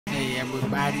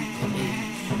everybody, today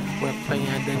we're playing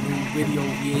the new video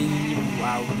game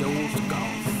Wario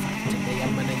Golf. Today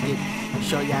I'm gonna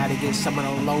show you how to get some of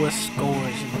the lowest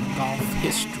scores in golf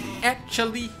history.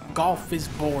 Actually, golf is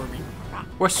boring.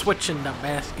 We're switching to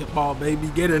basketball, baby.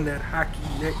 Get in that hockey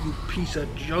net, you piece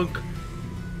of junk.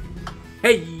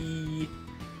 Hey!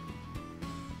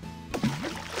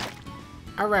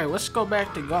 Alright, let's go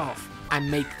back to golf. I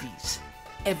make these.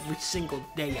 Every single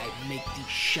day I make these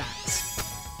shots.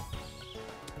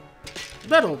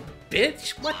 Little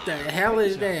bitch, what the hell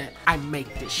is that? I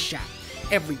make this shot.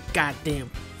 Every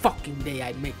goddamn fucking day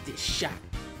I make this shot.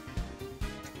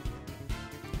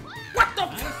 What the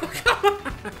fuck?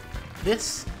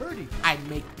 This, I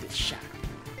make this shot.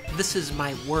 This is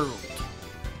my world.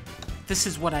 This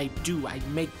is what I do. I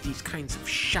make these kinds of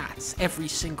shots every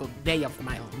single day of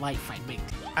my life.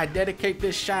 I dedicate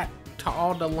this shot to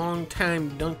all the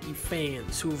long-time Dunkey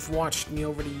fans who have watched me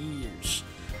over the years.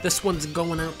 This one's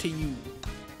going out to you.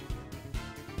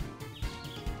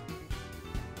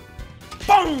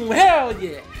 Boom! Hell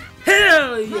yeah!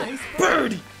 Hell yeah! Nice.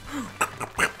 Birdie!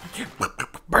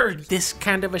 Birdie! This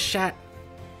kind of a shot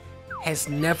has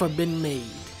never been made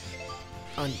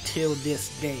until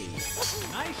this day.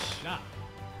 Nice shot.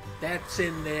 That's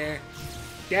in there.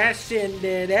 That's in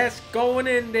there. That's going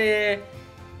in there.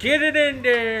 Get it in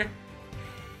there.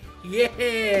 Yeah,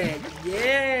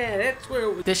 yeah, that's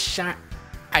where this shot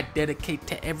I dedicate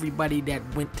to everybody that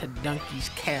went to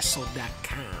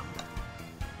donkeyscastle.com.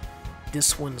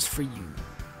 This one's for you.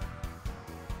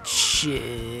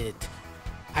 Shit.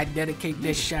 I dedicate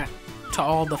this shot to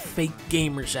all the fake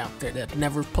gamers out there that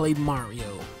never played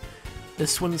Mario.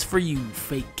 This one's for you,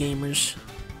 fake gamers.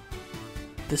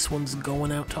 This one's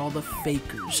going out to all the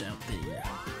fakers out there.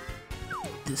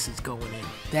 This is going in.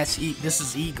 This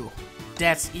is Eagle.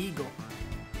 That's Eagle.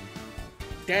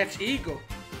 That's Eagle.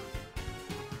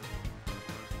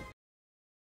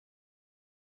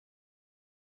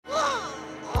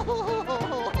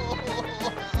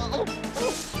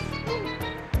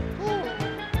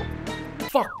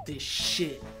 Fuck this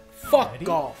shit. Fuck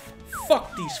golf.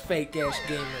 Fuck these fake ass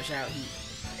gamers out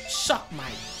here. Suck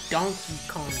my Donkey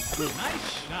Kong dick.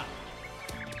 Nice shot.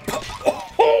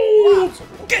 Oh,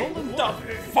 get the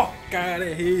fuck out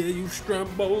of here, you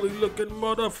Stromboli looking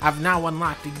motherfucker. I've now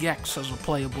unlocked the Gex as a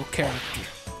playable character.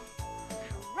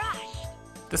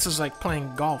 This is like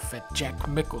playing golf at Jack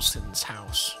Mickelson's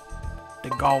house. The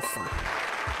golfer.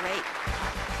 Great.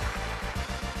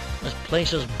 This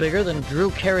place is bigger than Drew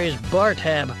Carey's bar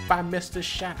tab. If I miss this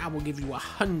shot, I will give you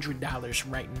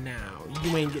 $100 right now.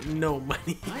 You ain't getting no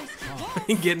money. You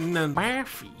ain't getting none.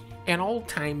 Baffy. An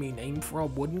old-timey name for a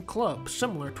wooden club,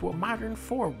 similar to a modern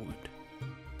 4-wood.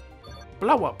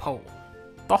 Blow-up hole.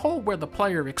 The hole where the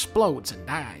player explodes and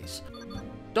dies.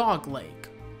 Dog leg.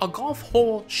 A golf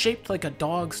hole shaped like a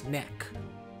dog's neck.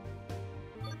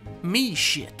 Me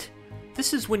shit.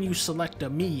 This is when you select a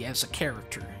me as a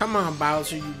character. Come on,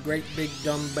 Bowser, you great big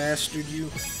dumb bastard,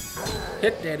 you.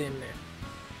 Hit that in there.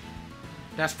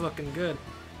 That's looking good.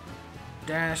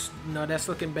 That's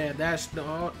looking bad. That's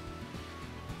no.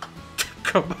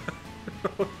 Come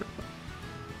on.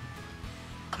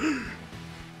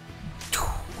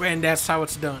 And that's how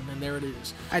it's done, and there it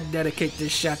is. I dedicate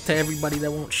this shot to everybody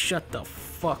that won't shut the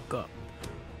fuck up.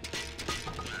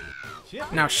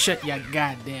 Now shut your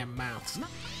goddamn mouths.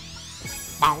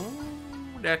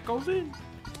 Boom, that goes in.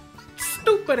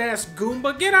 Stupid ass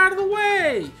Goomba, get out of the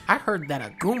way! I heard that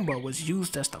a Goomba was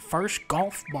used as the first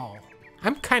golf ball.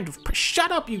 I'm kind of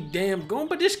shut up, you damn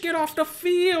Goomba, just get off the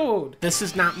field! This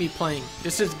is not me playing.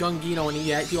 This is Gungito, and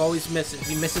he always misses.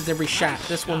 He misses every shot.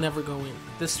 This will never go in.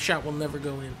 This shot will never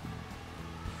go in.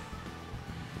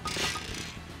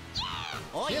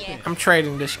 Oh yeah. I'm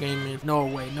trading this game in. No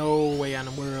way in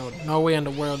the world. No way in the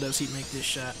world does he make this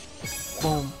shot.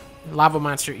 Boom. Lava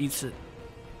monster eats it.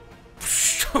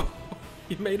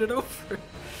 He made it over.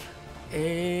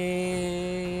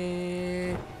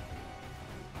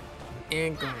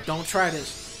 And go. Don't try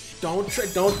this. Don't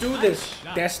do this.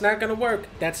 That's not gonna work.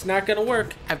 That's not gonna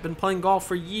work. I've been playing golf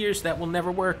for years. That will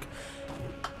never work.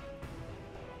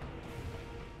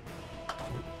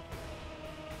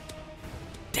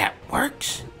 That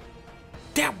works.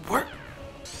 That works.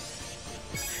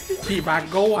 If I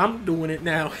go, I'm doing it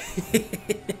now.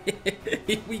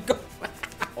 Here we go.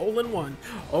 Hole in one.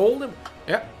 Hole in.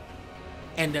 Yep.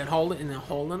 And then hole it, and then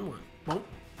hole in one. Boom.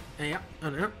 And yep.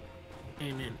 And then.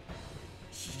 And then.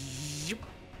 Yep.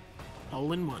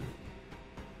 Hole in one.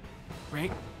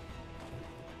 Right?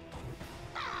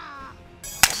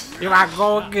 Here I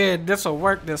go again. This'll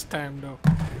work this time, though.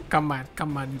 Come on,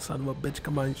 you son of a bitch.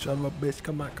 Come on, you son of a bitch.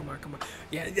 Come on.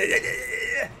 Yeah.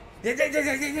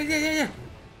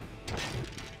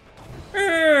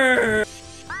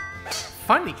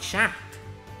 Funny shot.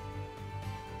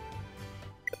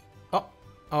 Oh,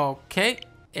 okay.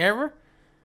 Error.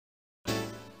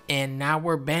 And now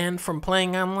we're banned from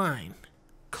playing online.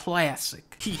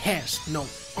 Classic. He has no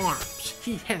arms.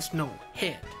 He has no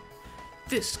head.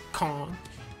 This Kong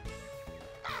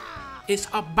is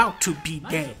about to be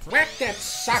dead. Whack that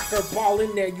soccer ball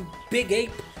in there, you big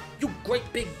ape. You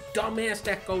great big dumbass.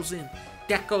 That goes in.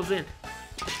 That goes in.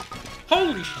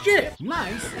 Holy shit!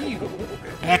 Nice eagle.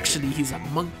 Actually, he's a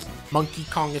monkey. Monkey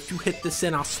Kong, if you hit this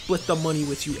in, I'll split the money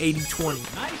with you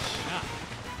 80-20. Nice shot.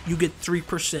 You get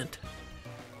 3%.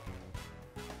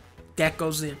 That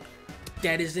goes in.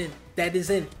 That is in. That is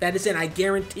in. That is in. I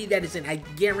guarantee that is in. I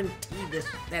guarantee this.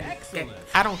 That.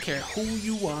 I don't care who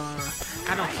you are.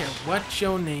 I don't care what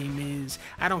your name is.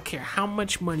 I don't care how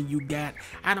much money you got.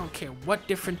 I don't care what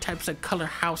different types of color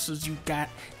houses you got.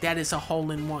 That is a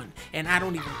hole in one. And I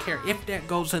don't even care if that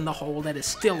goes in the hole. That is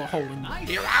still a hole in one.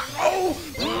 Here I go.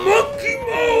 Monkey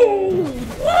mode.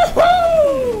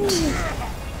 Woohoo!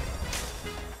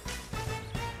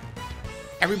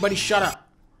 Everybody shut up.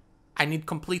 I need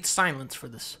complete silence for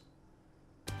this.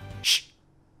 Shh.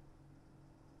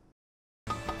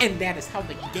 And that is how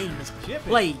the game is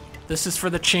played. This is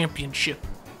for the championship.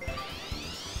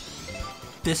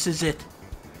 This is it.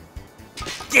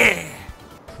 Yeah!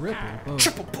 Triple bogey.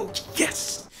 Triple bogey.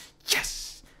 Yes!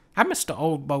 Yes! I miss the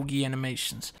old bogey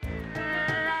animations.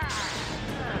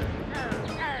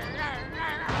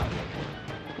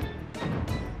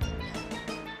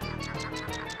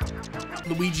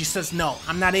 Luigi says no,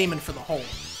 I'm not aiming for the hole.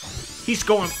 He's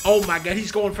going, oh my god,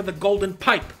 he's going for the golden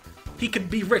pipe. He could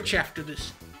be rich after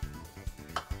this.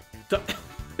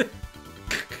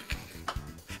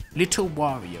 Little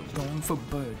Wario going for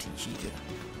birdie here.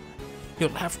 He'll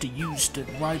have to use the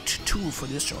right tool for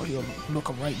this or he'll look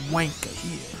a right wanker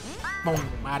here. Boom,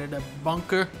 out of the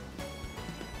bunker.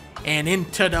 And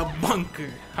into the bunker.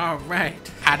 Alright,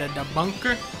 out of the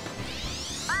bunker.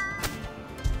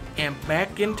 And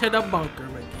back into the bunker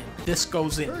again. This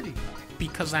goes in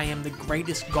because I am the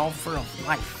greatest golfer of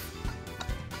life.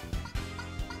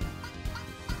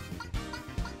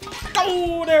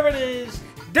 Oh, there it is!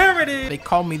 There it is! They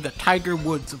call me the Tiger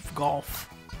Woods of golf.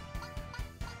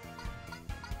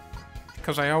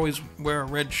 Because I always wear a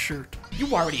red shirt.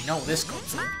 You already know this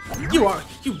goes in.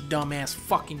 You dumbass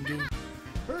fucking dude.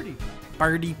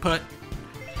 Birdie putt.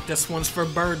 This one's for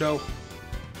Birdo.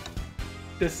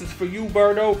 This is for you,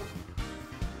 Birdo.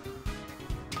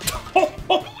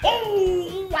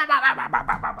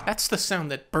 That's the sound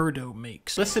that Birdo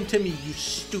makes. Listen to me, you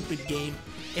stupid game.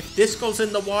 If this goes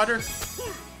in the water,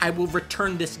 I will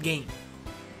return this game.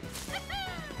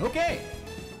 Okay.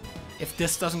 If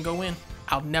this doesn't go in,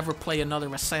 I'll never play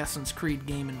another Assassin's Creed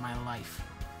game in my life.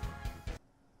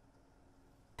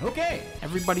 Okay.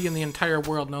 Everybody in the entire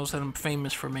world knows that I'm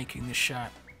famous for making this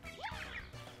shot.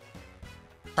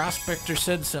 Prospector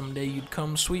said someday you'd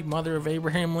come, sweet mother of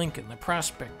Abraham Lincoln, the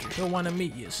prospector. He'll want to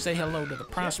meet you. Say hello to the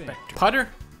prospector. Putter?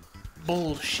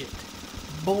 Bullshit.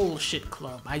 Bullshit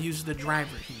club. I use the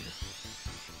driver here.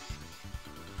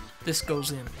 This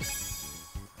goes in.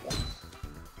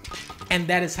 And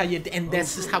that is how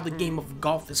this is how the game of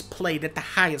golf is played at the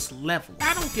highest level.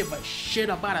 I don't give a shit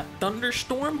about a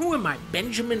thunderstorm. Who am I,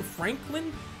 Benjamin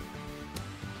Franklin?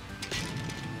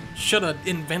 Should have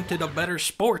invented a better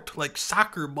sport, like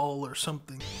soccer ball or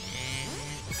something.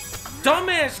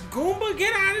 Dumbass Goomba,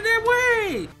 get out of their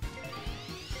way!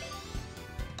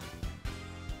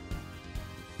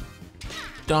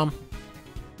 Dumb.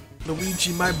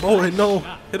 Luigi, my boy, no.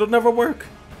 It'll never work.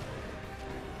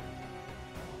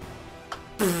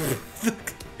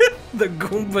 The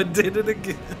Goomba did it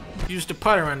again. Used a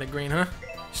putter on the green, huh?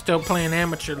 Still playing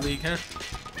amateur league, huh?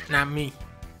 Not me.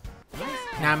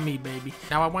 Not me, baby.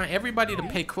 Now I want everybody to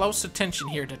pay close attention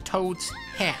here to Toad's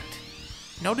hat.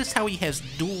 Notice how he has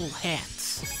dual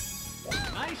hats.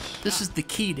 This is the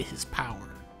key to his power.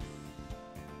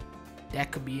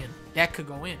 That could be in. That could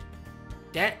go in.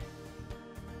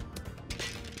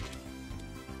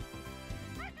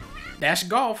 That's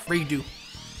golf. Redo.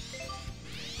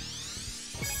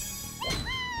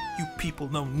 You people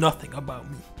know nothing about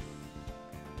me.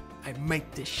 I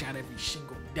make this shot every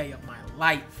single day of my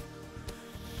life.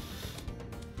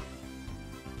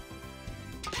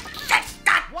 Yes,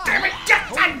 God damn it!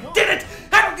 Yes, I did it!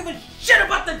 I don't give a shit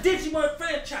about the Digimon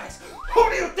franchise. Who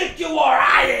do you think you are?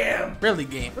 I am. Really,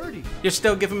 game? You're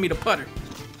still giving me the putter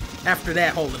after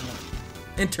that hole in one.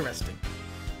 Interesting.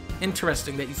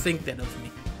 Interesting that you think that of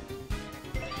me.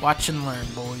 Watch and learn,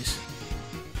 boys.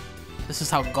 This is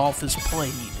how golf is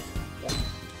played.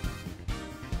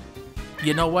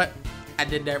 You know what? I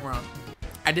did that wrong.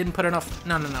 I didn't put enough...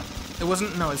 No. It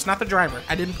wasn't... No, it's not the driver.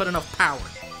 I didn't put enough power.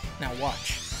 Now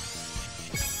watch.